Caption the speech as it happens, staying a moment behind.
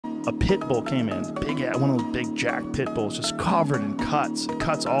a Pitbull came in, one of those big jack Pitbulls, just covered in cuts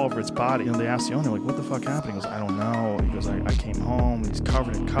all over its body. They asked the owner, like, what the fuck happened? He goes, I don't know. He goes, I came home, he's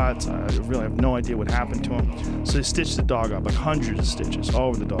covered in cuts. I really have no idea what happened to him. So they stitched the dog up, like hundreds of stitches all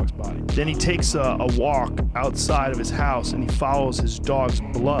over the dog's body. Then he takes a walk outside of his house and he follows his dog's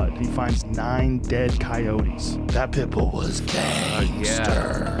blood. He finds 9 dead coyotes. That Pitbull was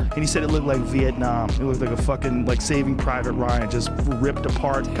gangster. And he said it looked like Vietnam. It looked like a fucking, like Saving Private Ryan, just ripped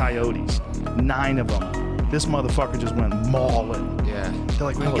apart coyotes. 9 of them. This motherfucker just went mauling. Yeah. They're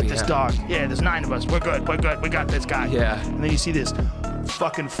like, we can get this dog. Yeah, there's 9 of us. We're good. We got this guy. Yeah. And then you see this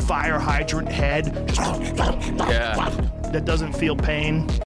fucking fire hydrant head just Yeah. that doesn't feel pain.